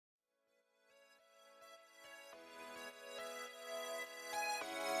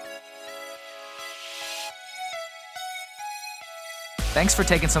Thanks for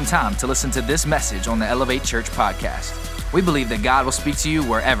taking some time to listen to this message on the Elevate Church podcast. We believe that God will speak to you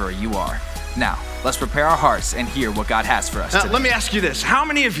wherever you are. Now, let's prepare our hearts and hear what God has for us today. Let me ask you this. How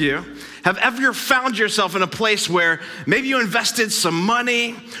many of you have ever found yourself in a place where maybe you invested some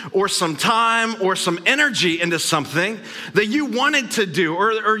money or some time or some energy into something that you wanted to do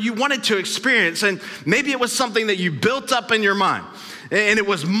or you wanted to experience, and maybe it was something that you built up in your mind, and it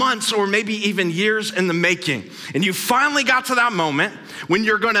was months or maybe even years in the making, and you finally got to that moment when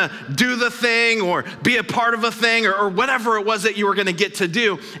you're gonna do the thing or be a part of a thing or whatever it was that you were gonna get to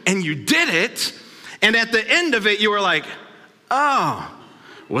do, and you did it, and at the end of it, you were like, oh,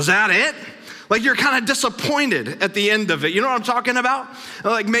 was that it? Like you're kind of disappointed at the end of it. You know what I'm talking about?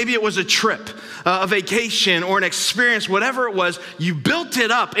 Like maybe it was a trip, a vacation, or an experience, whatever it was. You built it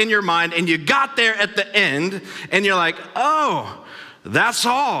up in your mind and you got there at the end and you're like, oh, that's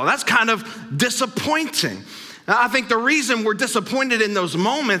all. That's kind of disappointing. I think the reason we're disappointed in those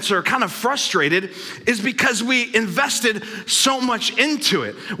moments or kind of frustrated is because we invested so much into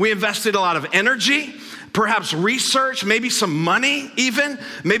it. We invested a lot of energy, perhaps research, maybe some money even,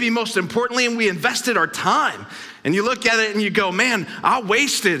 maybe most importantly, and we invested our time. And you look at it and you go, man, I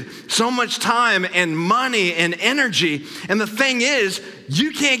wasted so much time and money and energy. And the thing is,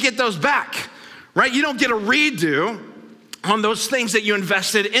 you can't get those back, right? You don't get a redo on those things that you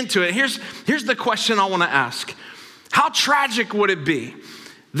invested into it. Here's the question I want to ask. How tragic would it be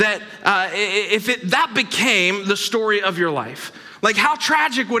that if that became the story of your life? Like how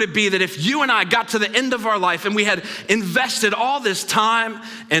tragic would it be that if you and I got to the end of our life and we had invested all this time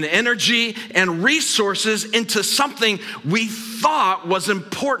and energy and resources into something we thought was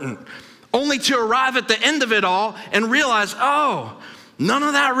important, only to arrive at the end of it all and realize, oh, none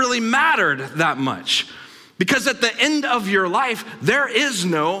of that really mattered that much. Because at the end of your life, there is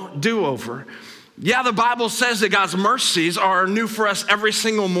no do-over. Yeah, the Bible says that God's mercies are new for us every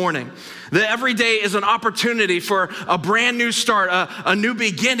single morning. That every day is an opportunity for a brand new start, a new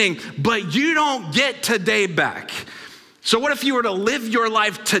beginning, but you don't get today back. So what if you were to live your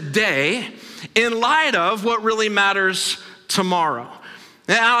life today in light of what really matters tomorrow?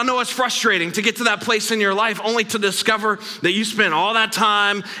 And I know it's frustrating to get to that place in your life only to discover that you spent all that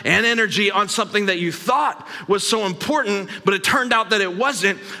time and energy on something that you thought was so important, but it turned out that it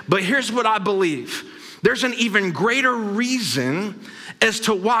wasn't. But here's what I believe. There's an even greater reason as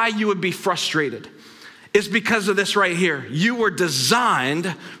to why you would be frustrated. It's because of this right here. You were designed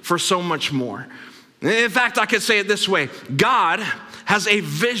for so much more. In fact, I could say it this way. God has a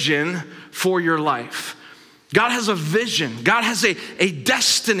vision for your life. God has a vision. God has a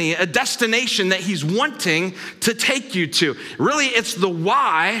destiny, a destination that he's wanting to take you to. Really, it's the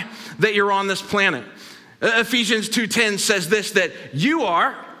why that you're on this planet. Ephesians 2:10 says this, that you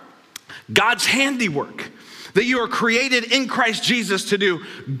are God's handiwork, that you are created in Christ Jesus to do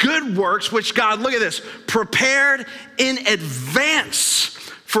good works, which God, look at this, prepared in advance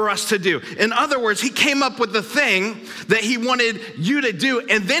for us to do. In other words, he came up with the thing that he wanted you to do,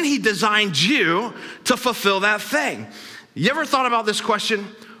 and then he designed you to fulfill that thing. You ever thought about this question?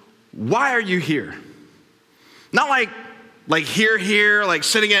 Why are you here? Not like here, like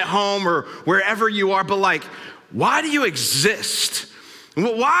sitting at home or wherever you are, but like, why do you exist?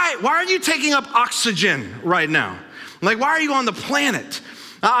 Why are you taking up oxygen right now? Like, why are you on the planet?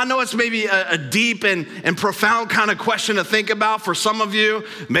 I know it's maybe a deep and profound kind of question to think about for some of you.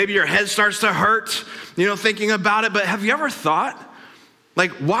 Maybe your head starts to hurt, thinking about it. But have you ever thought,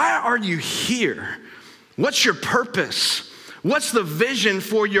 like, why are you here? What's your purpose? What's the vision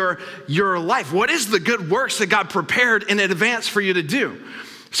for your life? What is the good works that God prepared in advance for you to do?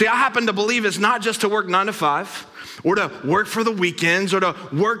 See, I happen to believe it's not just to work 9 to 5. Or to work for the weekends, or to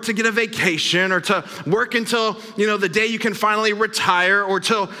work to get a vacation, or to work until, the day you can finally retire, or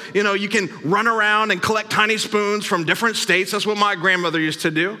till, you can run around and collect tiny spoons from different states. That's what my grandmother used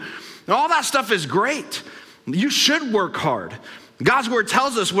to do. And all that stuff is great. You should work hard. God's word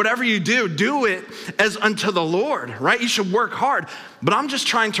tells us whatever you do it as unto the Lord, right? You should work hard. But I'm just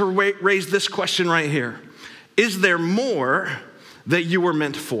trying to raise this question right here. Is there more that you were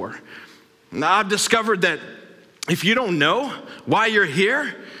meant for? Now, I've discovered that if you don't know why you're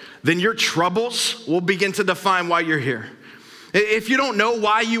here, then your troubles will begin to define why you're here. If you don't know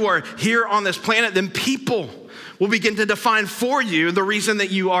why you are here on this planet, then people will begin to define for you the reason that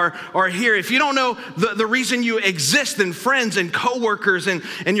you are here. If you don't know the reason you exist, then friends and coworkers and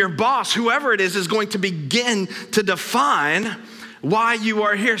your boss, whoever it is going to begin to define why you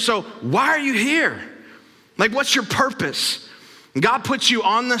are here. So why are you here? Like, what's your purpose? God puts you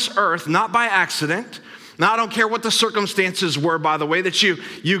on this earth, not by accident, Now, I don't care what the circumstances were, by the way, that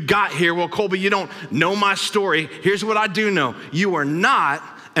you got here. Well, Colby, you don't know my story. Here's what I do know. You are not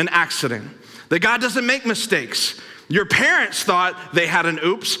an accident. That God doesn't make mistakes. Your parents thought they had an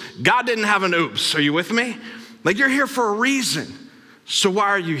oops. God didn't have an oops. Are you with me? Like, you're here for a reason. So why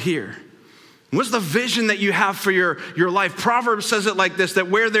are you here? What's the vision that you have for your life? Proverbs says it like this, that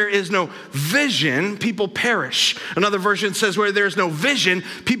where there is no vision, people perish. Another version says where there's no vision,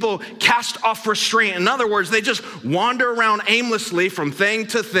 people cast off restraint. In other words, they just wander around aimlessly from thing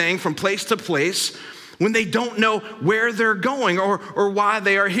to thing, from place to place, when they don't know where they're going or why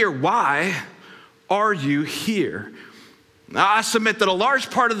they are here. Why are you here? Now, I submit that a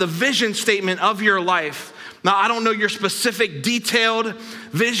large part of the vision statement of your life, now, I don't know your specific detailed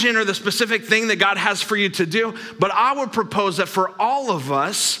vision or the specific thing that God has for you to do, but I would propose that for all of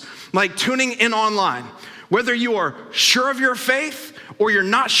us, like tuning in online, whether you are sure of your faith or you're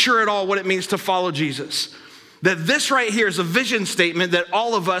not sure at all what it means to follow Jesus, that this right here is a vision statement that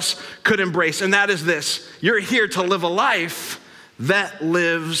all of us could embrace, and that is this: you're here to live a life that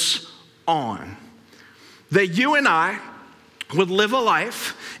lives on. That you and I would live a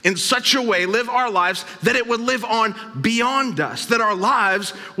life in such a way, live our lives, that it would live on beyond us, that our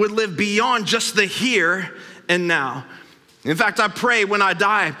lives would live beyond just the here and now. In fact, I pray when I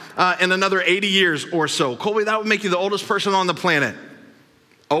die in another 80 years or so, Colby, that would make you the oldest person on the planet.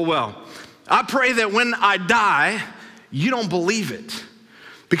 Oh well. I pray that when I die, you don't believe it,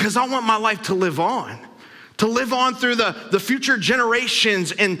 because I want my life to live on through the future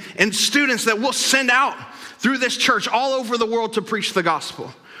generations and students that we'll send out through this church all over the world to preach the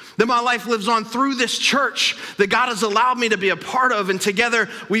gospel. That my life lives on through this church that God has allowed me to be a part of, and together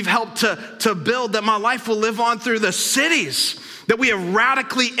we've helped to build, that my life will live on through the cities that we have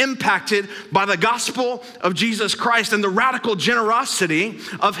radically impacted by the gospel of Jesus Christ and the radical generosity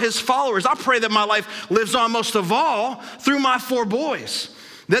of his followers. I pray that my life lives on most of all through my 4 boys.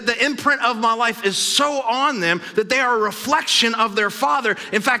 That the imprint of my life is so on them that they are a reflection of their father.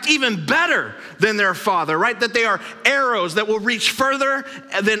 In fact, even better than their father, right? That they are arrows that will reach further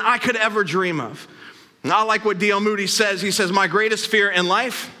than I could ever dream of. And I like what D.L. Moody says. He says, my greatest fear in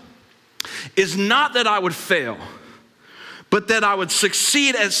life is not that I would fail, but that I would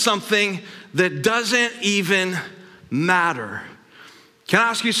succeed at something that doesn't even matter. Can I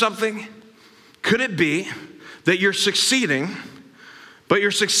ask you something? Could it be that you're succeeding, but you're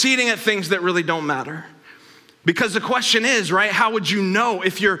succeeding at things that really don't matter? Because the question is, right, how would you know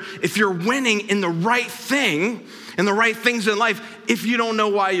if you're winning in the right thing and the right things in life if you don't know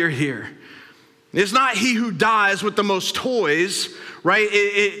why you're here? It's not he who dies with the most toys, right?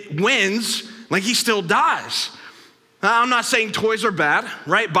 It wins, like he still dies. I'm not saying toys are bad,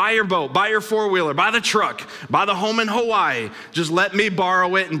 right? Buy your boat, buy your 4-wheeler, buy the truck, buy the home in Hawaii. Just let me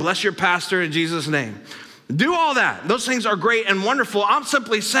borrow it and bless your pastor in Jesus' name. Do all that. Those things are great and wonderful. I'm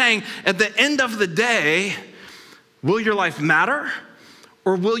simply saying, at the end of the day, will your life matter,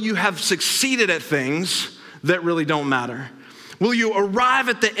 or will you have succeeded at things that really don't matter? Will you arrive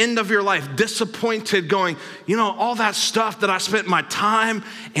at the end of your life disappointed, going, all that stuff that I spent my time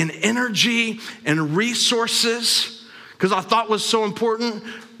and energy and resources, because I thought was so important,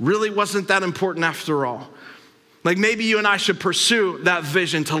 really wasn't that important after all? Like, maybe you and I should pursue that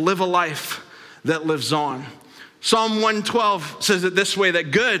vision to live a life that lives on. Psalm 112 says it this way,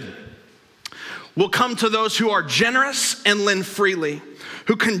 that good will come to those who are generous and lend freely,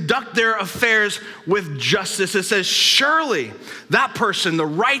 who conduct their affairs with justice. It says, surely that person, the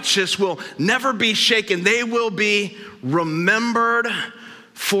righteous, will never be shaken. They will be remembered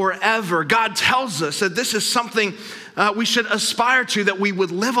forever. God tells us that this is something we should aspire to, that we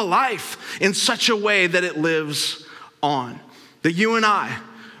would live a life in such a way that it lives on. That you and I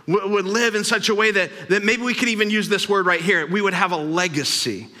would live in such a way that maybe we could even use this word right here. We would have a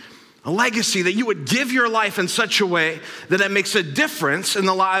legacy. A legacy, that you would give your life in such a way that it makes a difference in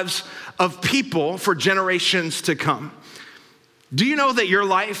the lives of people for generations to come. Do you know that your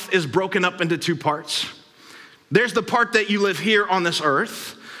life is broken up into 2 parts? There's the part that you live here on this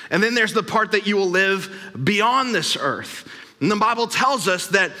earth, and then there's the part that you will live beyond this earth. And the Bible tells us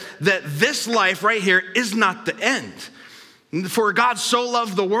that this life right here is not the end. For God so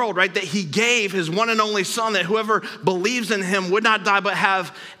loved the world, right, that he gave his one and only son, that whoever believes in him would not die but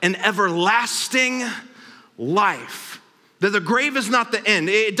have an everlasting life. That the grave is not the end.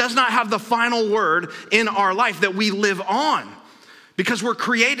 It does not have the final word in our life, that we live on. Because we're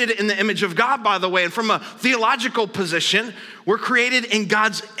created in the image of God, by the way. And from a theological position, we're created in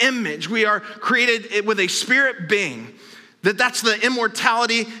God's image. We are created with a spirit being That's the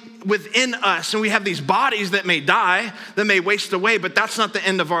immortality within us. And we have these bodies that may die, that may waste away, but that's not the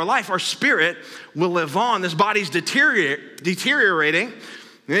end of our life. Our spirit will live on. This body's deteriorating.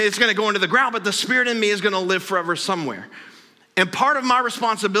 It's going to go into the ground, but the spirit in me is going to live forever somewhere. And part of my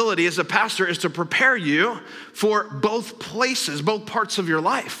responsibility as a pastor is to prepare you for both places, both parts of your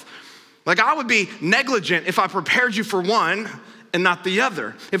life. Like, I would be negligent if I prepared you for one and not the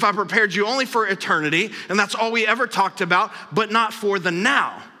other. If I prepared you only for eternity, and that's all we ever talked about, but not for the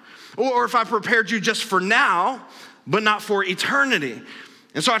now. Or if I prepared you just for now, but not for eternity.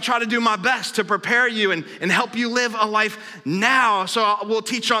 And so I try to do my best to prepare you and help you live a life now. So we'll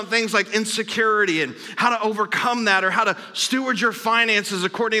teach on things like insecurity and how to overcome that, or how to steward your finances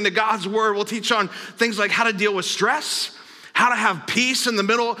according to God's word. We'll teach on things like how to deal with stress, how to have peace in the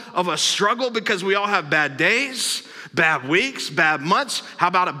middle of a struggle, because we all have bad days, bad weeks, bad months. How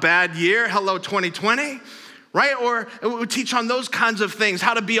about a bad year? Hello, 2020, right? Or we'll teach on those kinds of things,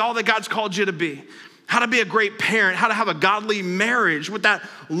 how to be all that God's called you to be. How to be a great parent, how to have a godly marriage, what that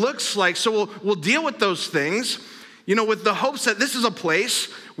looks like. So we'll deal with those things, with the hopes that this is a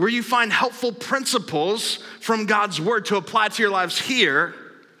place where you find helpful principles from God's word to apply to your lives here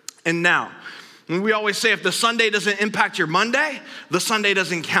and now. And we always say if the Sunday doesn't impact your Monday, the Sunday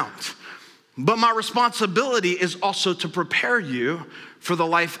doesn't count. But my responsibility is also to prepare you for the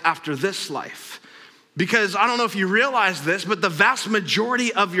life after this life. Because I don't know if you realize this, but the vast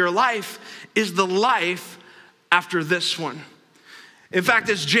majority of your life is the life after this one. In fact,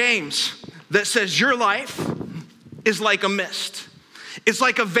 it's James that says your life is like a mist. It's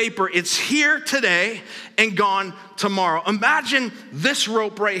like a vapor. It's here today and gone tomorrow. Imagine this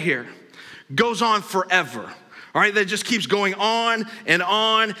rope right here goes on forever. All right, that just keeps going on and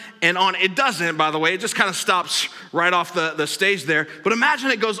on and on. It doesn't, by the way. It just kind of stops right off the stage there. But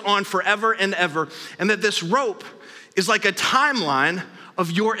imagine it goes on forever and ever, and that this rope is like a timeline of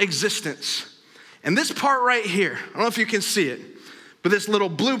your existence. And this part right here, I don't know if you can see it, but this little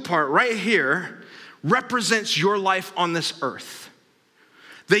blue part right here represents your life on this earth.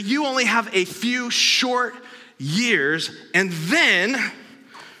 That you only have a few short years, and then,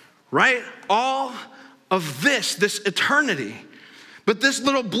 right, all of this eternity. But this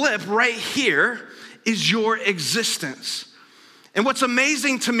little blip right here is your existence. And what's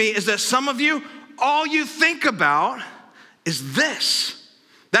amazing to me is that some of you, all you think about is this.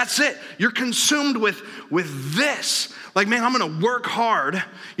 That's it. You're consumed with this. Like, man, I'm gonna work hard,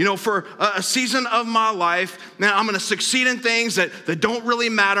 for a season of my life. Now I'm gonna succeed in things that don't really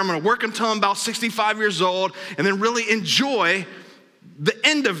matter. I'm gonna work until I'm about 65 years old and then really enjoy the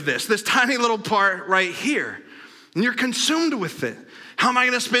end of this tiny little part right here. And you're consumed with it. How am I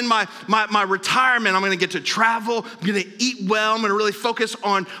gonna spend my retirement? I'm gonna get to travel, I'm gonna eat well, I'm gonna really focus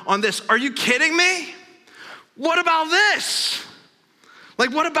on this. Are you kidding me? What about this?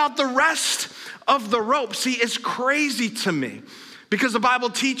 Like, what about the rest of the rope? See, it's crazy to me because the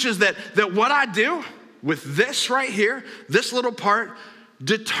Bible teaches that what I do with this right here, this little part,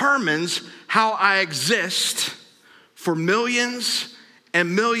 determines how I exist for millions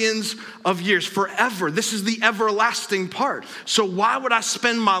and millions of years, forever. This is the everlasting part. So why would I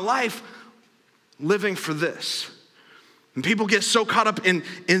spend my life living for this? And people get so caught up in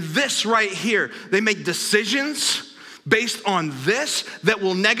this right here. They make decisions based on this that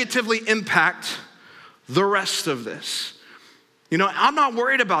will negatively impact the rest of this. I'm not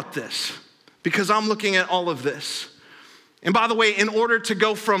worried about this because I'm looking at all of this. And by the way, in order to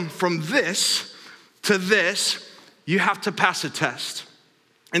go from this to this, you have to pass a test.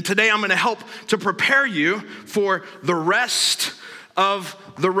 And today I'm gonna help to prepare you for the rest of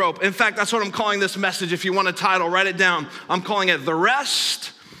the rope. In fact, that's what I'm calling this message. If you want a title, write it down. I'm calling it The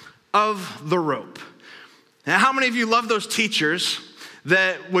Rest of the Rope. Now, how many of you love those teachers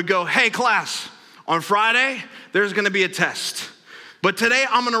that would go, hey class, on Friday, there's gonna be a test. But today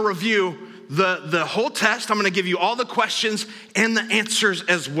I'm gonna review the whole test. I'm gonna give you all the questions and the answers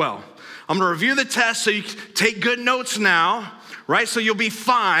as well. I'm gonna review the test so you can take good notes now, right? So you'll be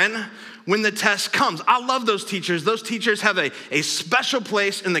fine when the test comes. I love those teachers. Those teachers have a special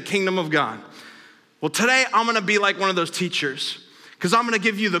place in the kingdom of God. Well, today I'm gonna be like one of those teachers because I'm gonna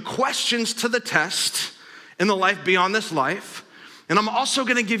give you the questions to the test in the life beyond this life. And I'm also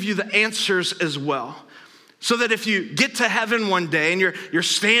gonna give you the answers as well. So that if you get to heaven one day and you're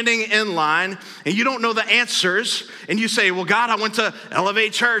standing in line and you don't know the answers and you say, well, God, I went to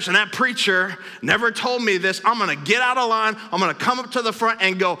Elevate Church and that preacher never told me this. I'm gonna get out of line. I'm gonna come up to the front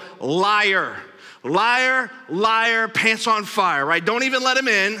and go, liar, liar, liar, pants on fire, right? Don't even let him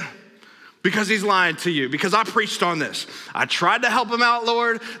in. because he's lying to you, because I preached on this. I tried to help them out,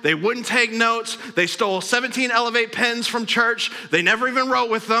 Lord. They wouldn't take notes. They stole 17 Elevate pens from church. They never even wrote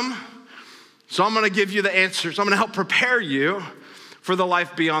with them. So I'm going to give you the answers. I'm going to help prepare you for the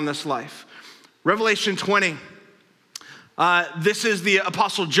life beyond this life. Revelation 20. This is the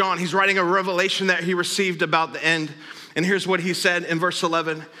Apostle John. He's writing a revelation that he received about the end. And here's what he said in verse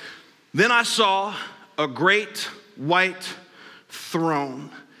 11. Then I saw a great white throne.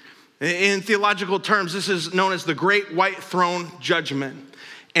 In theological terms, this is known as the Great White Throne Judgment.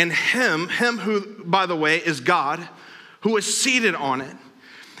 And him who, by the way, is God, who is seated on it.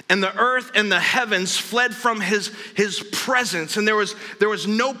 And the earth and the heavens fled from his presence, and there was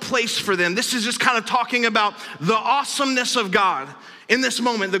no place for them. This is just kind of talking about the awesomeness of God in this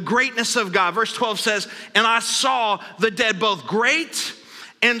moment, the greatness of God. Verse 12 says, and I saw the dead, both great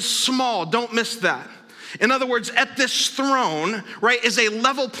and small. Don't miss that. In other words, at this throne, right, is a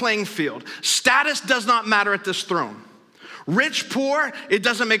level playing field. Status does not matter at this throne. Rich, poor, it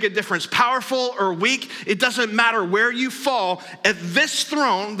doesn't make a difference. Powerful or weak, it doesn't matter where you fall. At this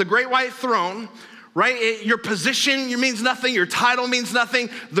throne, the great white throne, right, your position means nothing, your title means nothing.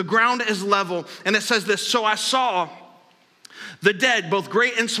 The ground is level. And it says this, so I saw the dead, both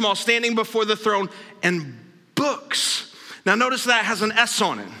great and small, standing before the throne, and books. Now notice that has an S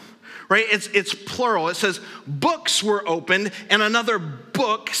on it. Right? It's plural. It says books were opened, and another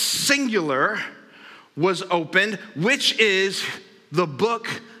book, singular, was opened, which is the book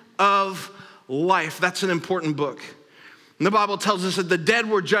of life. That's an important book. And the Bible tells us that the dead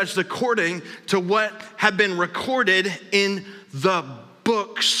were judged according to what had been recorded in the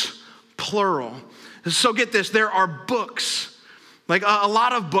books, plural. So get this, there are books, like a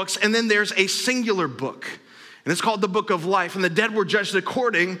lot of books, and then there's a singular book. And it's called the book of life. And the dead were judged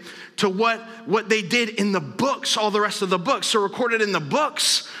according to what they did in the books, all the rest of the books. So recorded in the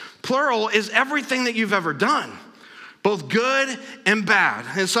books, plural, is everything that you've ever done, both good and bad.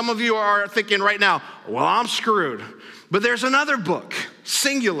 And some of you are thinking right now, well, I'm screwed. But there's another book,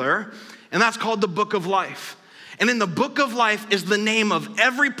 singular, and that's called the book of life. And in the book of life is the name of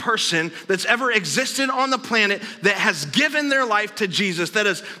every person that's ever existed on the planet that has given their life to Jesus, that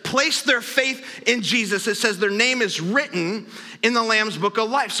has placed their faith in Jesus. It says their name is written in the Lamb's book of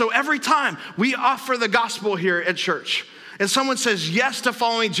life. So every time we offer the gospel here at church, and someone says yes to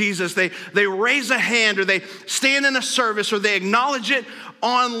following Jesus, they raise a hand, or they stand in a service, or they acknowledge it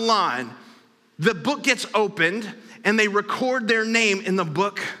online, the book gets opened and they record their name in the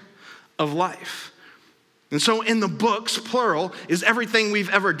book of life. And so in the books, plural, is everything we've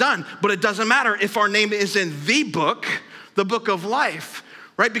ever done. But it doesn't matter if our name is in the book of life,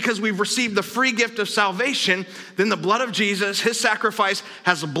 right? Because we've received the free gift of salvation, then the blood of Jesus, his sacrifice,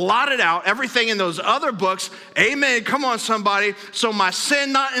 has blotted out everything in those other books. Amen, come on somebody. So my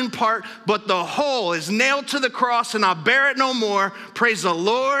sin, not in part, but the whole, is nailed to the cross, and I bear it no more. Praise the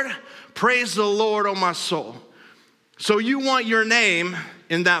Lord, oh my soul. So you want your name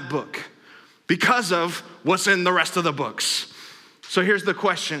in that book because of what's in the rest of the books. So here's the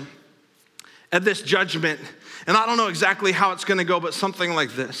question. At this judgment, and I don't know exactly how it's gonna go, but something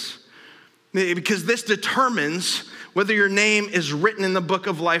like this. Because this determines whether your name is written in the book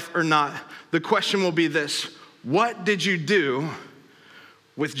of life or not. The question will be this: what did you do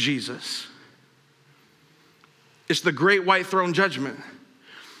with Jesus? It's the great white throne judgment.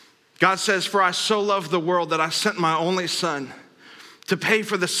 God says, for I so loved the world that I sent my only son to pay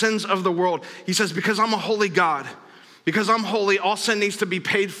for the sins of the world. He says, because I'm a holy God, because I'm holy, all sin needs to be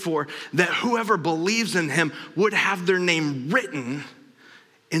paid for, that whoever believes in him would have their name written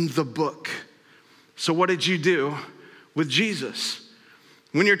in the book. So what did you do with Jesus?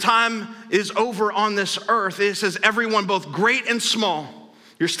 When your time is over on this earth, it says everyone, both great and small,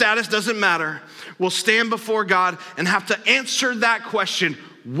 your status doesn't matter, will stand before God and have to answer that question: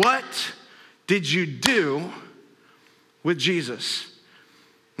 what did you do with Jesus?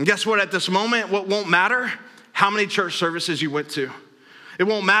 And guess what? At this moment, what won't matter? How many church services you went to. It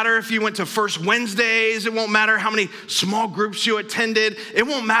won't matter if you went to First Wednesdays. It won't matter how many small groups you attended. It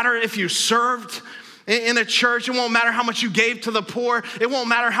won't matter if you served in a church. It won't matter how much you gave to the poor. It won't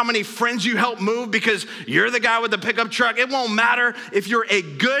matter how many friends you helped move because you're the guy with the pickup truck. It won't matter if you're a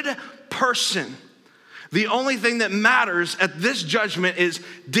good person. The only thing that matters at this judgment is,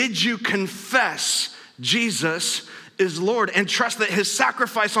 did you confess Jesus is Lord and trust that his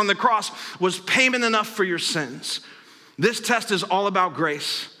sacrifice on the cross was payment enough for your sins? This test is all about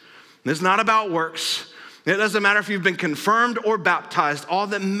grace. It's not about works. It doesn't matter if you've been confirmed or baptized. All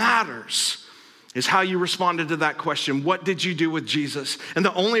that matters is how you responded to that question. What did you do with Jesus? And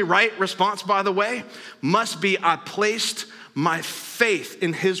the only right response, by the way, must be, I placed my faith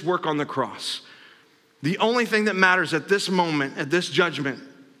in his work on the cross. The only thing that matters at this moment, at this judgment,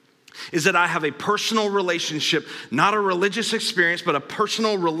 is that I have a personal relationship, not a religious experience, but a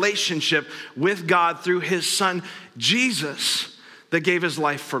personal relationship with God through his son, Jesus, that gave his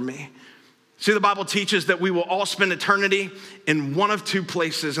life for me. See, the Bible teaches that we will all spend eternity in one of two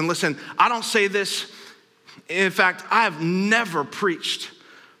places. And listen, I don't say this. In fact, I have never preached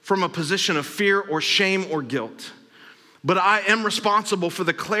from a position of fear or shame or guilt. But I am responsible for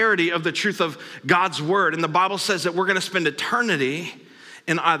the clarity of the truth of God's word. And the Bible says that we're going to spend eternity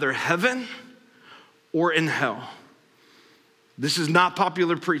in either heaven or in hell. This is not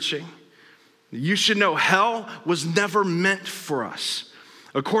popular preaching. You should know hell was never meant for us.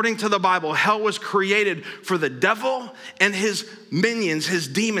 According to the Bible, hell was created for the devil and his minions, his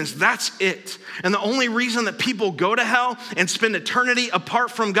demons. That's it. And the only reason that people go to hell and spend eternity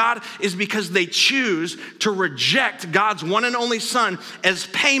apart from God is because they choose to reject God's one and only son as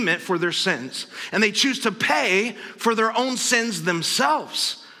payment for their sins. And they choose to pay for their own sins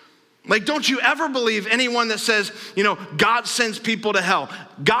themselves. Like, don't you ever believe anyone that says, God sends people to hell.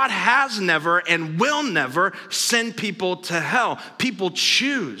 God has never and will never send people to hell. People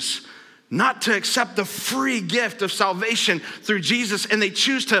choose not to accept the free gift of salvation through Jesus, and they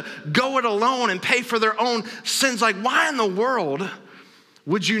choose to go it alone and pay for their own sins. Like, why in the world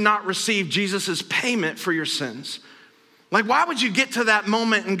would you not receive Jesus' payment for your sins? Like, why would you get to that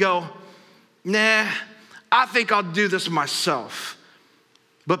moment and go, nah, I think I'll do this myself?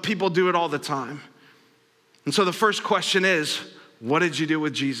 But people do it all the time. And so the first question is, what did you do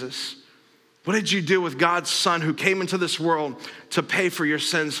with Jesus? What did you do with God's son who came into this world to pay for your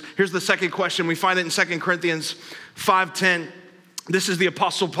sins? Here's the second question. We find it in 2 Corinthians 5:10. This is the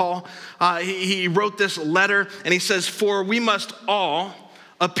Apostle Paul. He wrote this letter and he says, for we must all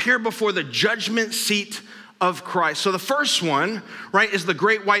appear before the judgment seat of Christ. So the first one, right, is the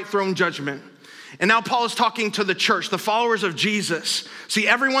great white throne judgment. And now Paul is talking to the church, the followers of Jesus. See,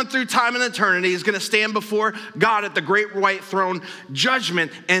 everyone through time and eternity is going to stand before God at the great white throne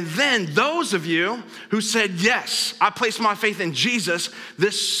judgment. And then those of you who said, yes, I place my faith in Jesus,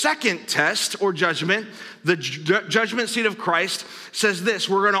 this second test or judgment, the judgment seat of Christ, says this: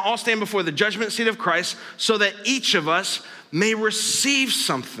 we're going to all stand before the judgment seat of Christ so that each of us may receive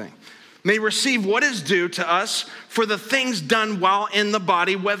something, may receive what is due to us for the things done while in the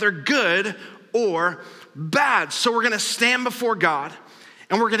body, whether good or bad. So we're going to stand before God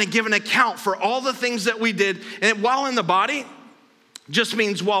and we're going to give an account for all the things that we did. And while in the body just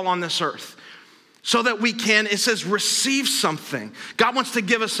means while on this earth. So that we can, it says, receive something. God wants to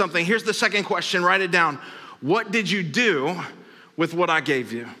give us something. Here's the second question, write it down. What did you do with what I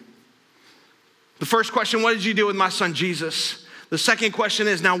gave you? The first question, what did you do with my son Jesus? The second question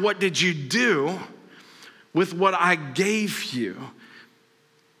is, now what did you do with what I gave you?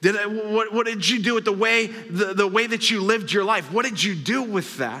 What did you do with the way that you lived your life? What did you do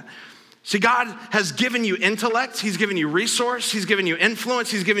with that? See, God has given you intellect. He's given you resource. He's given you influence.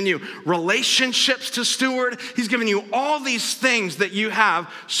 He's given you relationships to steward. He's given you all these things that you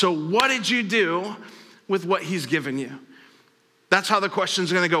have. So what did you do with what he's given you? That's how the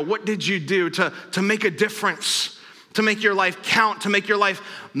question's going to go. What did you do to make a difference, to make your life count, to make your life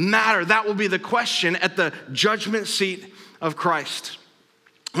matter? That will be the question at the judgment seat of Christ.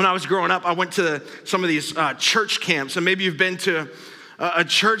 When I was growing up, I went to some of these church camps, and maybe you've been to a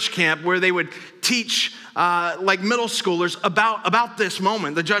church camp where they would teach like middle schoolers about this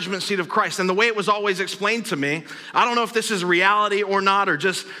moment, the judgment seat of Christ. And the way it was always explained to me, I don't know if this is reality or not, or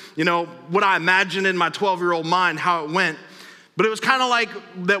just, what I imagined in my 12-year-old mind, how it went. But it was kind of like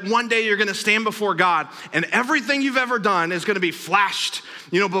that one day you're going to stand before God, and everything you've ever done is going to be flashed,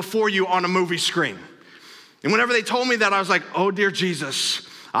 before you on a movie screen. And whenever they told me that, I was like, oh, dear Jesus,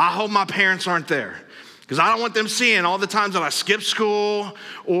 I hope my parents aren't there, because I don't want them seeing all the times that I skipped school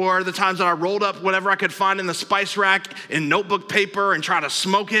or the times that I rolled up whatever I could find in the spice rack in notebook paper and try to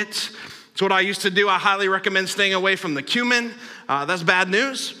smoke it. It's what I used to do. I highly recommend staying away from the cumin. That's bad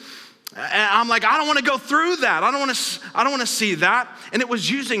news. And I'm like, I don't want to go through that. I don't want to see that. And it was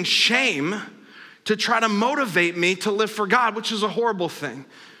using shame to try to motivate me to live for God, which is a horrible thing.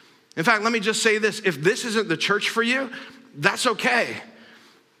 In fact, let me just say this. If this isn't the church for you, that's okay.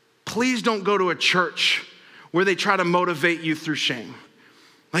 Please don't go to a church where they try to motivate you through shame.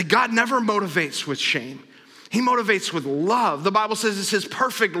 Like, God never motivates with shame. He motivates with love. The Bible says it's his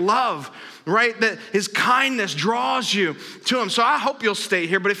perfect love, right? That his kindness draws you to him. So I hope you'll stay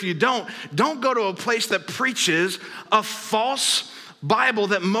here, but if you don't go to a place that preaches a false Bible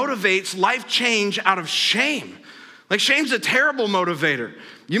that motivates life change out of shame. Like, shame's a terrible motivator.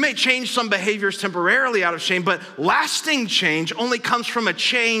 You may change some behaviors temporarily out of shame, but lasting change only comes from a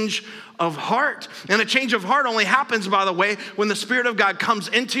change of heart. And a change of heart only happens, by the way, when the Spirit of God comes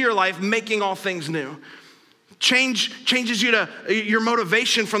into your life, making all things new. Change changes your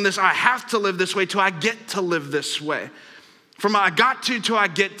motivation from this, I have to live this way, to I get to live this way. From I got to I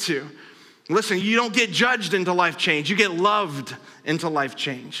get to. Listen, you don't get judged into life change. You get loved into life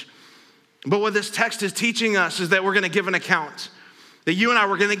change. But what this text is teaching us is that we're going to give an account. That you and I,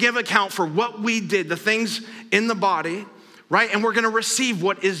 we're going to give account for what we did, the things in the body, right? And we're going to receive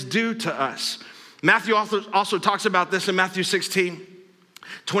what is due to us. Matthew also talks about this in Matthew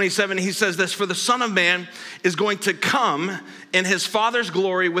 16:27. He says this, for the Son of Man is going to come in his Father's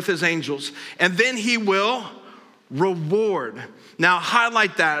glory with his angels, and then he will reward. Now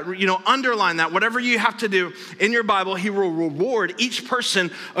highlight that, underline that, whatever you have to do in your Bible, he will reward each person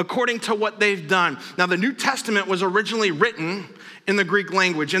according to what they've done. Now the New Testament was originally written in the Greek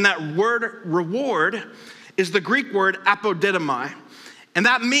language, and that word reward is the Greek word apodidomai. And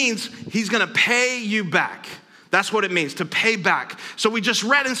that means he's gonna pay you back. That's what it means, to pay back. So we just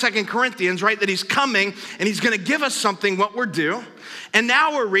read in 2 Corinthians, right, that he's coming and he's gonna give us something, what we're due. And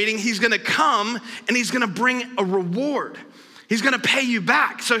now we're reading, he's gonna come and he's gonna bring a reward. He's gonna pay you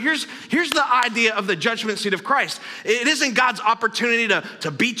back. So here's the idea of the judgment seat of Christ. It isn't God's opportunity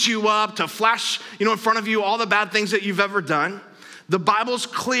to beat you up, to flash in front of you all the bad things that you've ever done. The Bible's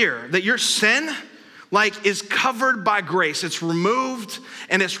clear that your sin is covered by grace. It's removed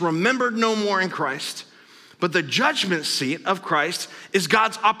and it's remembered no more in Christ. But the judgment seat of Christ is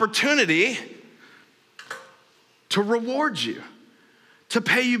God's opportunity to reward you, to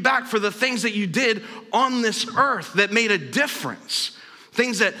pay you back for the things that you did on this earth that made a difference,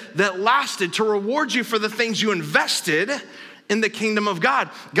 things that lasted, to reward you for the things you invested in the kingdom of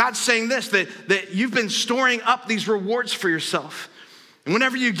God. God's saying this, that you've been storing up these rewards for yourself. And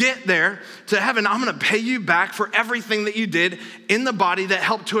whenever you get there to heaven, I'm gonna pay you back for everything that you did in the body that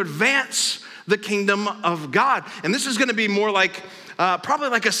helped to advance the kingdom of God. And this is gonna be more like, probably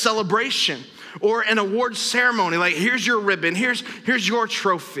like a celebration or an award ceremony. Like, here's your ribbon, here's your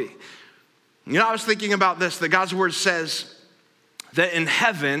trophy. I was thinking about this, that God's word says that in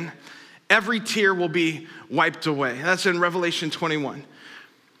heaven, every tear will be wiped away. That's in Revelation 21.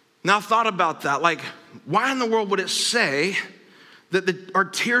 Now I've thought about that, why in the world would it say that our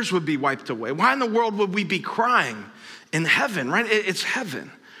tears would be wiped away? Why in the world would we be crying in heaven, right? It's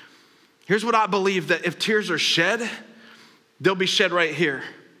heaven. Here's what I believe, that if tears are shed, they'll be shed right here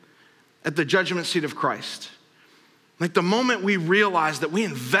at the judgment seat of Christ. The moment we realize that we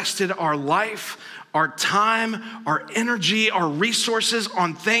invested our life, our time, our energy, our resources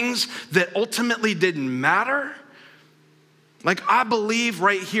on things that ultimately didn't matter, I believe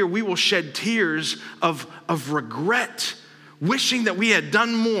right here we will shed tears of regret, wishing that we had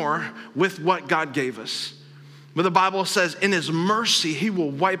done more with what God gave us. But the Bible says in his mercy, he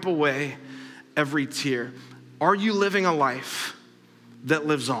will wipe away every tear. Are you living a life that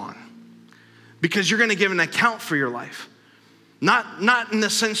lives on? Because you're gonna give an account for your life. Not in the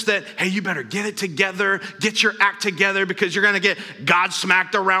sense that, hey, you better get it together, get your act together, because you're gonna get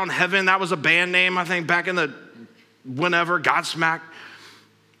Godsmacked around heaven. That was a band name, I think, back in the whenever, Godsmack.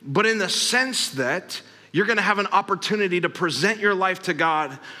 But in the sense that you're gonna have an opportunity to present your life to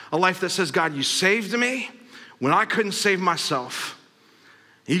God, a life that says, God, you saved me when I couldn't save myself.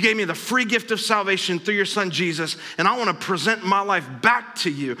 You gave me the free gift of salvation through your son, Jesus, and I wanna present my life back to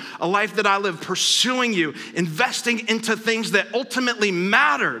you, a life that I live pursuing you, investing into things that ultimately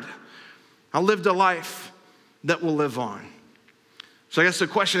mattered. I lived a life that will live on. So I guess the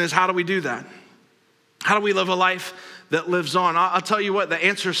question is, how do we do that? How do we live a life that lives on? I'll tell you what, the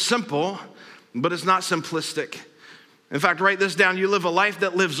answer is simple, but it's not simplistic. In fact, write this down. You live a life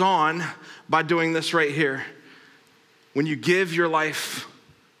that lives on by doing this right here. When you give your life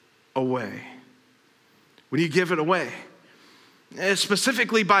away. When you give it away.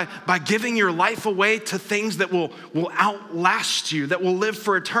 Specifically by giving your life away to things that will outlast you, that will live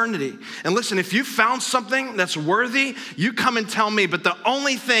for eternity. And listen, if you found something that's worthy, you come and tell me. But the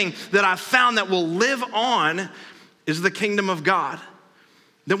only thing that I've found that will live on is the kingdom of God.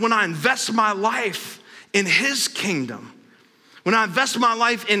 That when I invest my life in his kingdom, when I invest my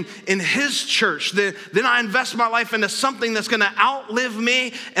life in his church, then I invest my life into something that's gonna outlive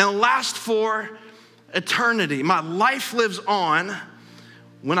me and last for eternity. My life lives on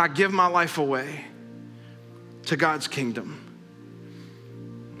when I give my life away to God's kingdom.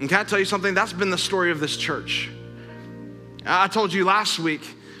 And can I tell you something? That's been the story of this church. I told you last week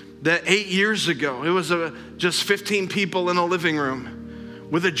that 8 years ago, it was just 15 people in a living room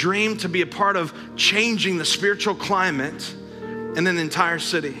with a dream to be a part of changing the spiritual climate in an entire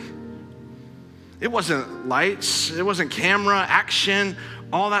city. It wasn't lights, it wasn't camera, action,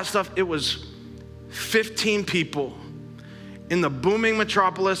 all that stuff. It was 15 people in the booming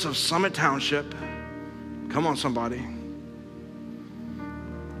metropolis of Summit Township. Come on, somebody.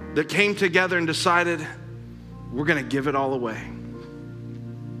 That came together and decided, we're gonna give it all away.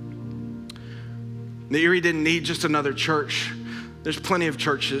 The Erie didn't need just another church. There's plenty of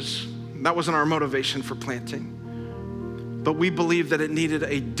churches. That wasn't our motivation for planting. But we believed that it needed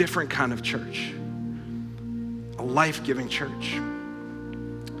a different kind of church, a life-giving church.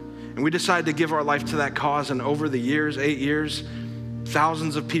 And we decided to give our life to that cause, and over the years, 8 years,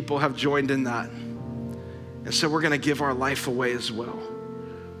 thousands of people have joined in that. And so we're gonna give our life away as well.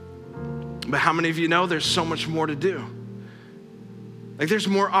 But how many of you know there's so much more to do? Like there's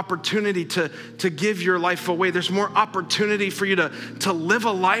more opportunity to give your life away. There's more opportunity for you to live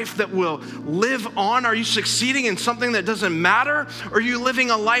a life that will live on. Are you succeeding in something that doesn't matter? Or are you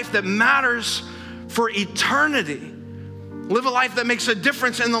living a life that matters for eternity? Live a life that makes a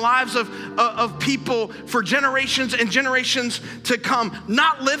difference in the lives of people for generations and generations to come.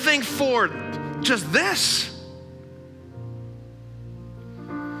 Not living for just this.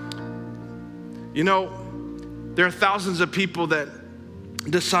 You know, there are thousands of people that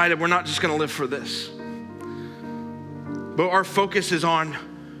decided we're not just gonna live for this. But our focus is on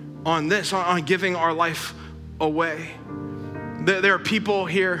this, on giving our life away. There are people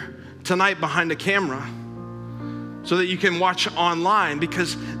here tonight behind a camera so that you can watch online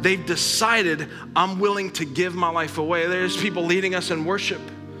because they've decided, I'm willing to give my life away. There's people leading us in worship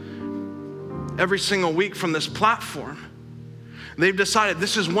every single week from this platform. They've decided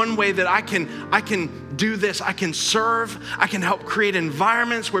this is one way that I can do this. I can serve. I can help create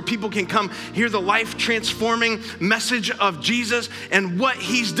environments where people can come hear the life-transforming message of Jesus and what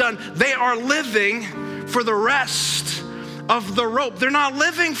he's done. They are living for the rest of the rope. They're not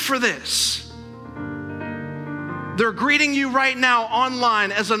living for this. They're greeting you right now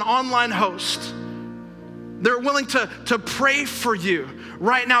online as an online host. They're willing to pray for you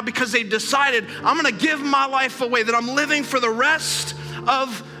right now because they've decided, I'm gonna give my life away, that I'm living for the rest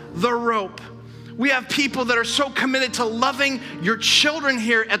of the rope. We have people that are so committed to loving your children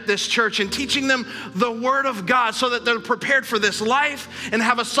here at this church and teaching them the Word of God so that they're prepared for this life and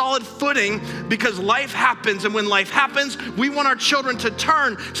have a solid footing, because life happens, and when life happens, we want our children to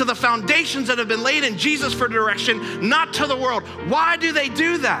turn to the foundations that have been laid in Jesus for direction, not to the world. Why do they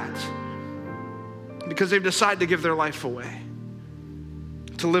do that? Because they've decided to give their life away,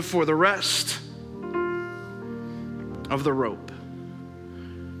 to live for the rest of the rope.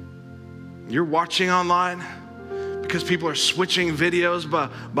 You're watching online because people are switching videos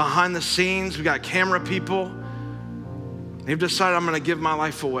behind the scenes. We got camera people. They've decided, I'm gonna give my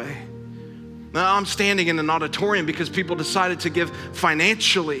life away. Now I'm standing in an auditorium because people decided to give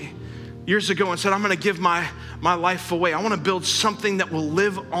financially years ago and said, I'm gonna give my life away. I wanna build something that will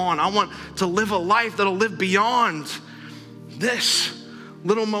live on. I want to live a life that'll live beyond this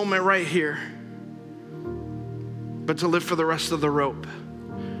little moment right here, but to live for the rest of the rope.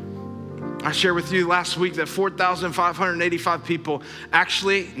 I shared with you last week that 4,585 people,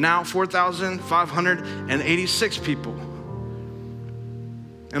 actually now 4,586 people,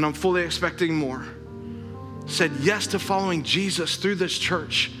 and I'm fully expecting more, said yes to following Jesus through this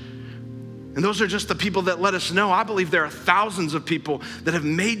church. And those are just the people that let us know. I believe there are thousands of people that have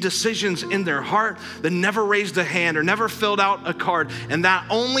made decisions in their heart that never raised a hand or never filled out a card. And that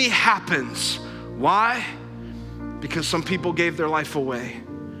only happens. Why? Because some people gave their life away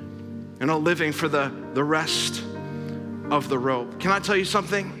and are living for the rest of the rope. Can I tell you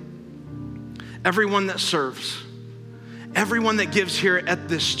something? Everyone that serves, everyone that gives here at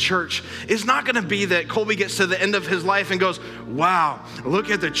this church is not gonna be that Colby gets to the end of his life and goes, wow, look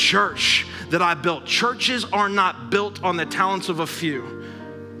at the church that I built. Churches are not built on the talents of a few,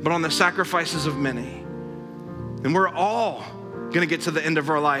 but on the sacrifices of many. And we're all gonna get to the end of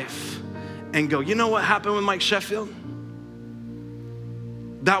our life and go, you know what happened with Mike Sheffield?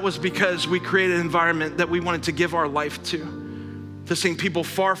 That was because we created an environment that we wanted to give our life to seeing people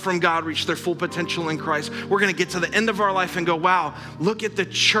far from God reach their full potential in Christ. We're gonna get to the end of our life and go, wow, look at the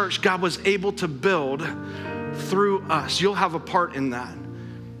church God was able to build through us. You'll have a part in that.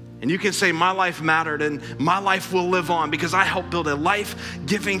 And you can say, my life mattered and my life will live on because I helped build a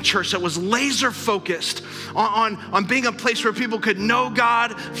life-giving church that was laser focused on being a place where people could know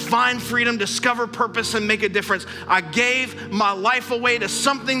God, find freedom, discover purpose, and make a difference. I gave my life away to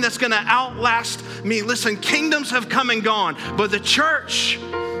something that's gonna outlast me. Listen, kingdoms have come and gone, but the church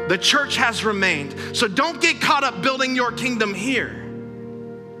has remained. So don't get caught up building your kingdom here.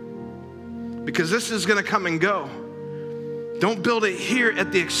 because this is gonna come and go. Don't build it here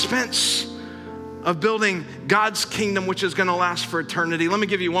at the expense of building God's kingdom, which is gonna last for eternity. Let me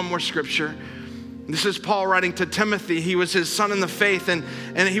give you one more scripture. This is Paul writing to Timothy. He was his son in the faith, and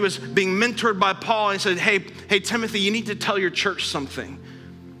he was being mentored by Paul. And he said, hey, Timothy, you need to tell your church something.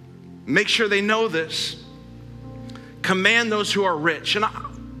 Make sure they know this. Command those who are rich. And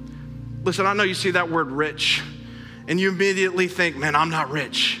listen, I know you see that word rich, and you immediately think, man, I'm not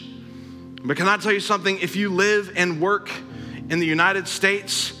rich. But can I tell you something? If you live and work in the United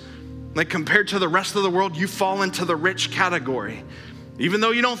States, like compared to the rest of the world, you fall into the rich category. Even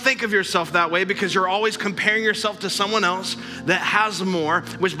though you don't think of yourself that way, because you're always comparing yourself to someone else that has more,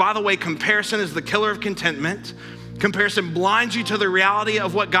 which, by the way, comparison is the killer of contentment. Comparison blinds you to the reality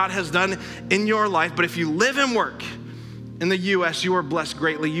of what God has done in your life. But if you live and work in the U.S., you are blessed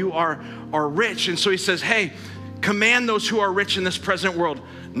greatly. You are rich. And so he says, hey, command those who are rich in this present world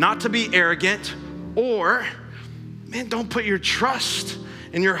not to be arrogant, or, man, don't put your trust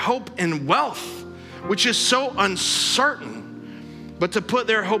and your hope in wealth, which is so uncertain, but to put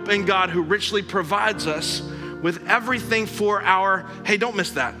their hope in God, who richly provides us with everything for our, hey, don't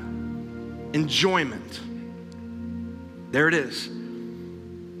miss that, enjoyment. There it is.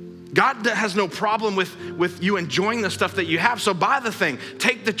 God has no problem with you enjoying the stuff that you have. So buy the thing,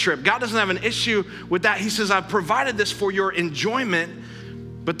 take the trip. God doesn't have an issue with that. He says, I've provided this for your enjoyment,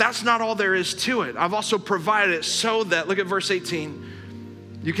 but that's not all there is to it. I've also provided it so that, look at verse 18,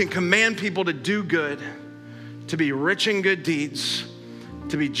 you can command people to do good, to be rich in good deeds,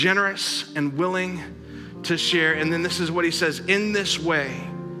 to be generous and willing to share. And then this is what he says, in this way,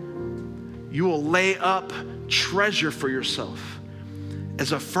 you will lay up treasure for yourself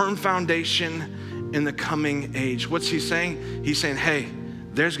as a firm foundation in the coming age. What's he saying? He's saying, hey,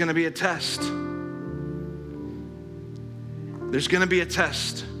 there's gonna be a test. There's gonna be a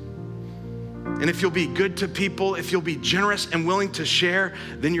test. And if you'll be good to people, if you'll be generous and willing to share,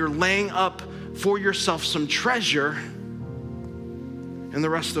 then you're laying up for yourself some treasure in the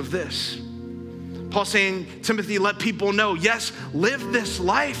rest of this. Paul's saying, Timothy, let people know, yes, live this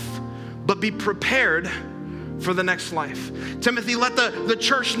life, but be prepared for the next life. Timothy, let the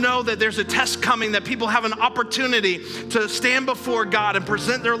church know that there's a test coming, that people have an opportunity to stand before God and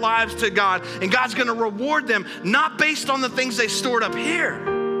present their lives to God. And God's gonna reward them, not based on the things they stored up here,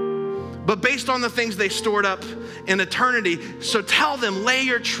 but based on the things they stored up in eternity. So tell them, lay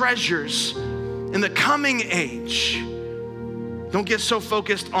your treasures in the coming age. Don't get so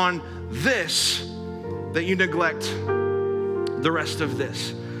focused on this that you neglect the rest of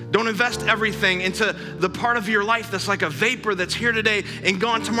this. Don't invest everything into the part of your life that's like a vapor that's here today and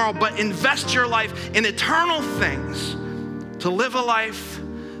gone tomorrow, but invest your life in eternal things to live a life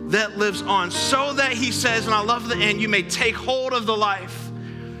that lives on, so that he says, and I love the end, you may take hold of the life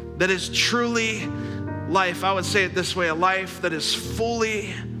that is truly life. I would say it this way, a life that is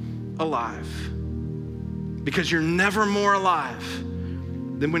fully alive, because you're never more alive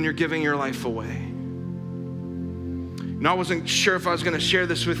than when you're giving your life away. I wasn't sure if I was going to share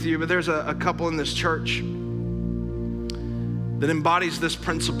this with you, but there's a couple in this church that embodies this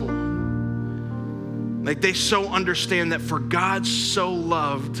principle. Like, they so understand that for God so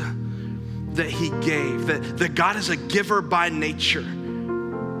loved that he gave, that God is a giver by nature,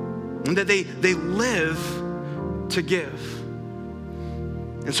 and that they live to give.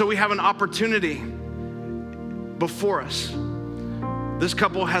 And so we have an opportunity before us. This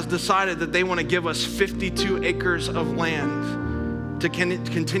couple has decided that they want to give us 52 acres of land to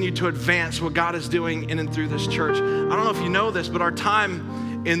continue to advance what God is doing in and through this church. I don't know if you know this, but our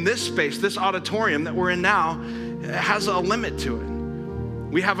time in this space, this auditorium that we're in now, has a limit to it.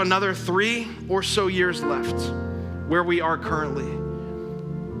 We have another 3 or so years left where we are currently.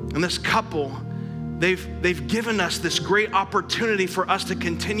 And this couple, they've given us this great opportunity for us to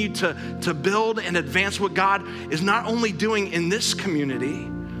continue to build and advance what God is not only doing in this community,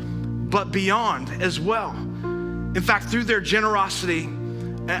 but beyond as well. In fact, through their generosity,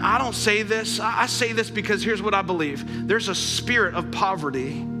 and I don't say this, I say this because here's what I believe. There's a spirit of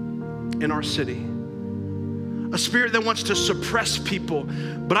poverty in our city. A spirit that wants to suppress people.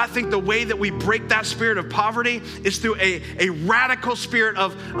 But I think the way that we break that spirit of poverty is through a radical spirit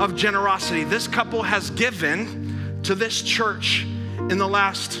of generosity. This couple has given to this church in the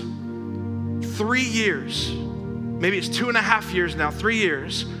last 3 years, maybe it's 2.5 years now, 3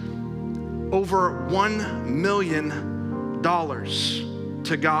 years, over $1 million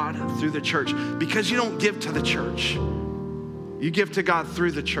to God through the church. Because you don't give to the church, you give to God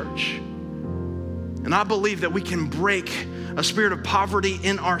through the church. And I believe that we can break a spirit of poverty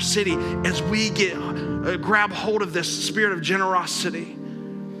in our city as we grab hold of this spirit of generosity.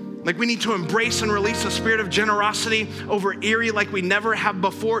 Like we need to embrace and release a spirit of generosity over Erie like we never have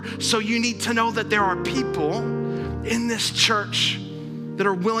before. So you need to know that there are people in this church that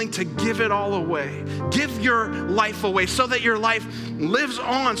are willing to give it all away. Give your life away so that your life lives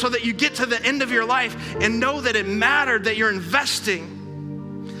on, so that you get to the end of your life and know that it mattered, that you're investing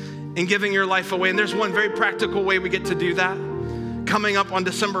in giving your life away. And there's one very practical way we get to do that coming up on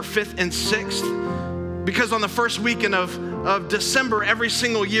December 5th and 6th. Because on the first weekend of December every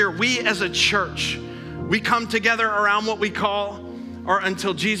single year, we as a church, we come together around what we call our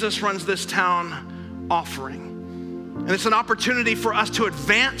Until Jesus Runs This Town offering. And it's an opportunity for us to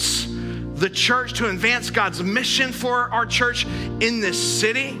advance the church, to advance God's mission for our church in this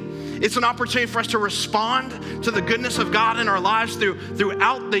city. It's an opportunity for us to respond to the goodness of God in our lives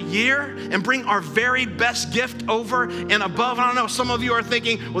throughout the year and bring our very best gift over and above. And I know some of you are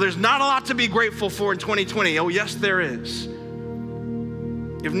thinking, well, there's not a lot to be grateful for in 2020. Oh, yes, there is.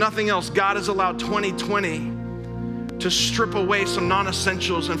 If nothing else, God has allowed 2020 to strip away some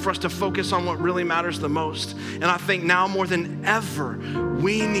non-essentials and for us to focus on what really matters the most. And I think now more than ever,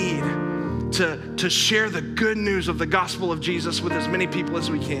 we need to share the good news of the gospel of Jesus with as many people as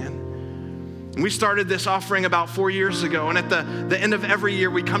we can. And we started this offering about 4 years ago. And at the end of every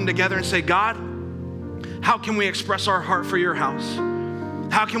year, we come together and say, God, how can we express our heart for your house?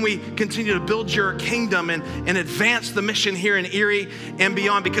 How can we continue to build your kingdom and advance the mission here in Erie and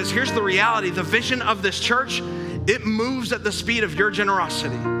beyond? Because here's the reality, the vision of this church, it moves at the speed of your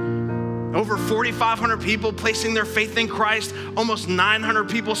generosity. Over 4,500 people placing their faith in Christ, almost 900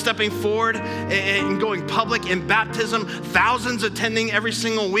 people stepping forward and going public in baptism, thousands attending every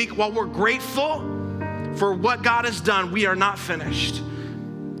single week. While we're grateful for what God has done, we are not finished.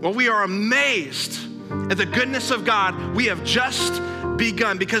 While we are amazed at the goodness of God, we have just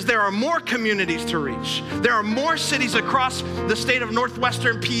begun, because there are more communities to reach. There are more cities across the state of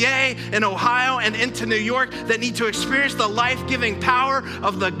Northwestern PA and Ohio and into New York that need to experience the life-giving power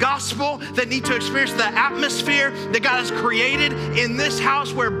of the gospel, that need to experience the atmosphere that God has created in this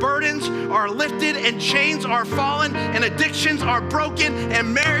house, where burdens are lifted and chains are fallen and addictions are broken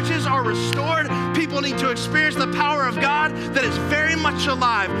and marriages are restored. People need to experience the power of God that is very much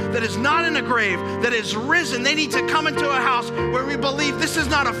alive, that is not in a grave, that is risen. They need to come into a house where we believe this is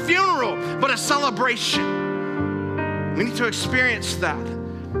not a funeral, but a celebration. We need to experience that.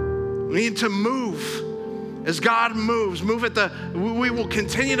 We need to move as God moves. We will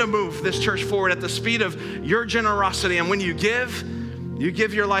continue to move this church forward at the speed of your generosity. And when you give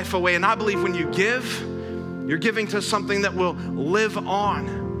your life away. And I believe when you give, you're giving to something that will live on.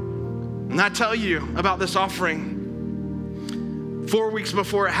 And I tell you about this offering 4 weeks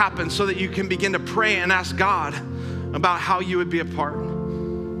before it happens so that you can begin to pray and ask God about how you would be a part,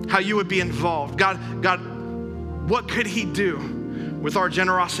 how you would be involved. God, what could he do with our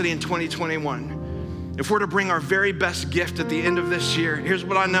generosity in 2021? If we're to bring our very best gift at the end of this year, here's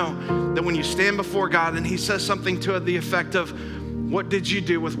what I know, that when you stand before God and he says something to the effect of, what did you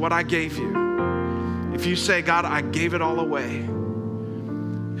do with what I gave you? If you say, God, I gave it all away,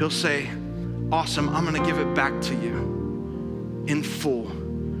 he'll say, awesome, I'm gonna give it back to you in full,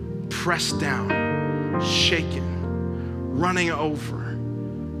 pressed down, shaken, running over.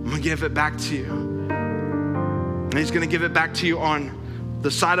 I'm gonna give it back to you. And he's gonna give it back to you on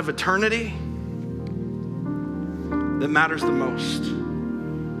the side of eternity that matters the most.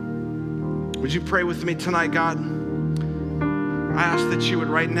 Would you pray with me tonight, God? I ask that you would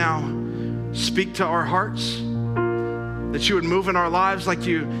right now speak to our hearts, that you would move in our lives like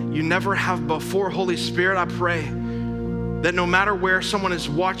you never have before. Holy Spirit, I pray that no matter where someone is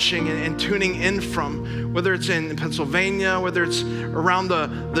watching and tuning in from, whether it's in Pennsylvania, whether it's around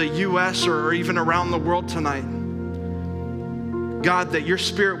the US or even around the world tonight, God, that your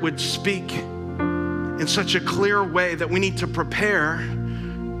Spirit would speak in such a clear way that we need to prepare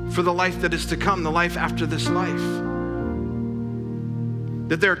for the life that is to come, the life after this life.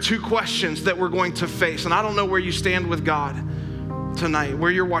 That there are two questions that we're going to face, and I don't know where you stand with God tonight, where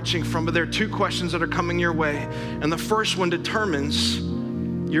you're watching from, but there are two questions that are coming your way. And the first one determines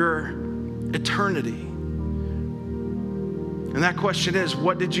your eternity. And that question is,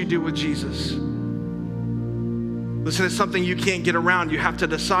 what did you do with Jesus? Listen, it's something you can't get around. You have to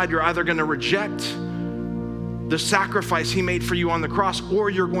decide. You're either going to reject the sacrifice he made for you on the cross, or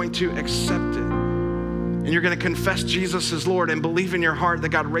you're going to accept it. And you're going to confess Jesus as Lord and believe in your heart that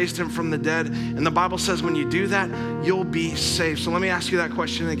God raised him from the dead. And the Bible says when you do that, you'll be saved. So let me ask you that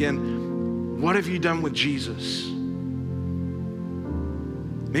question again. What have you done with Jesus?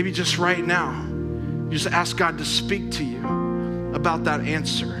 Maybe just right now, you just ask God to speak to you about that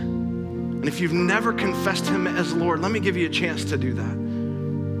answer. And if you've never confessed him as Lord, let me give you a chance to do that.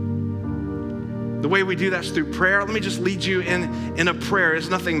 The way we do that is through prayer. Let me just lead you in a prayer. There's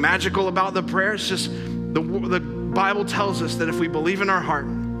nothing magical about the prayer. It's just the Bible tells us that if we believe in our heart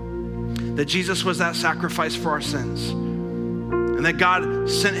that Jesus was that sacrifice for our sins and that God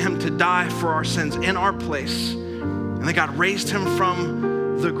sent him to die for our sins in our place and that God raised him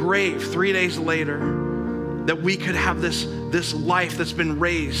from the grave 3 days later, that we could have this life that's been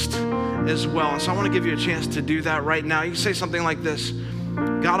raised as well. And so I want to give you a chance to do that right now. You can say something like this: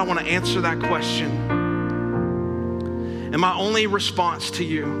 God, I want to answer that question. And my only response to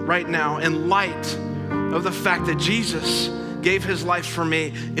you right now, in light of the fact that Jesus gave his life for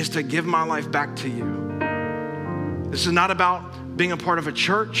me, is to give my life back to you. This is not about being a part of a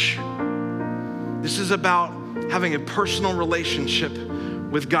church. This is about having a personal relationship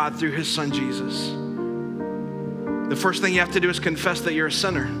with God through his son, Jesus. The first thing you have to do is confess that you're a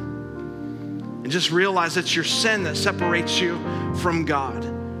sinner. And just realize it's your sin that separates you from God.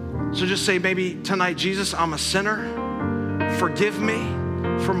 So just say maybe tonight, Jesus, I'm a sinner. Forgive me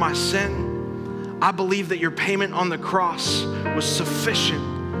for my sin. I believe that your payment on the cross was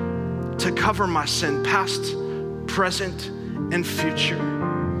sufficient to cover my sin, past, present, and future.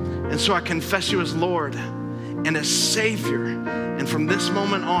 And so I confess you as Lord and as Savior. And from this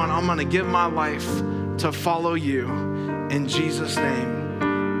moment on, I'm gonna give my life to follow you. In Jesus'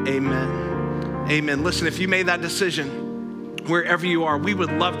 name, amen. Amen. Listen, if you made that decision, wherever you are, we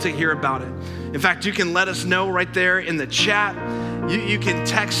would love to hear about it. In fact, you can let us know right there in the chat. You can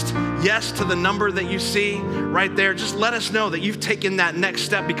text yes to the number that you see right there. Just let us know that you've taken that next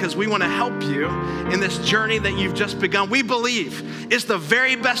step, because we want to help you in this journey that you've just begun. We believe it's the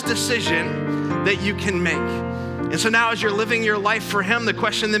very best decision that you can make. And so now as you're living your life for him, the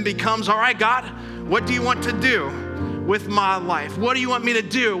question then becomes, all right, God, what do you want to do with my life? What do you want me to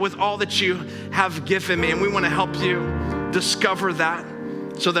do with all that you have given me? And we want to help you discover that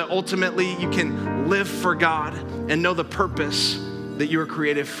so that ultimately you can live for God and know the purpose that you were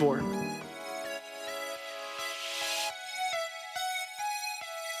created for.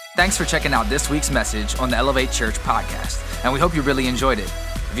 Thanks for checking out this week's message on the Elevate Church podcast, and we hope you really enjoyed it.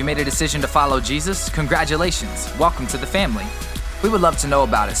 If you made a decision to follow Jesus, congratulations. Welcome to the family. We would love to know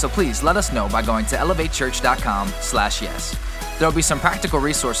about it, so please let us know by going to elevatechurch.com/yes. There will be some practical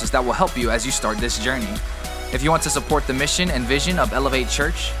resources that will help you as you start this journey. If you want to support the mission and vision of Elevate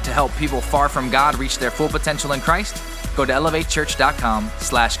Church to help people far from God reach their full potential in Christ, go to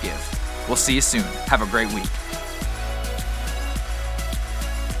elevatechurch.com/give. We'll see you soon. Have a great week.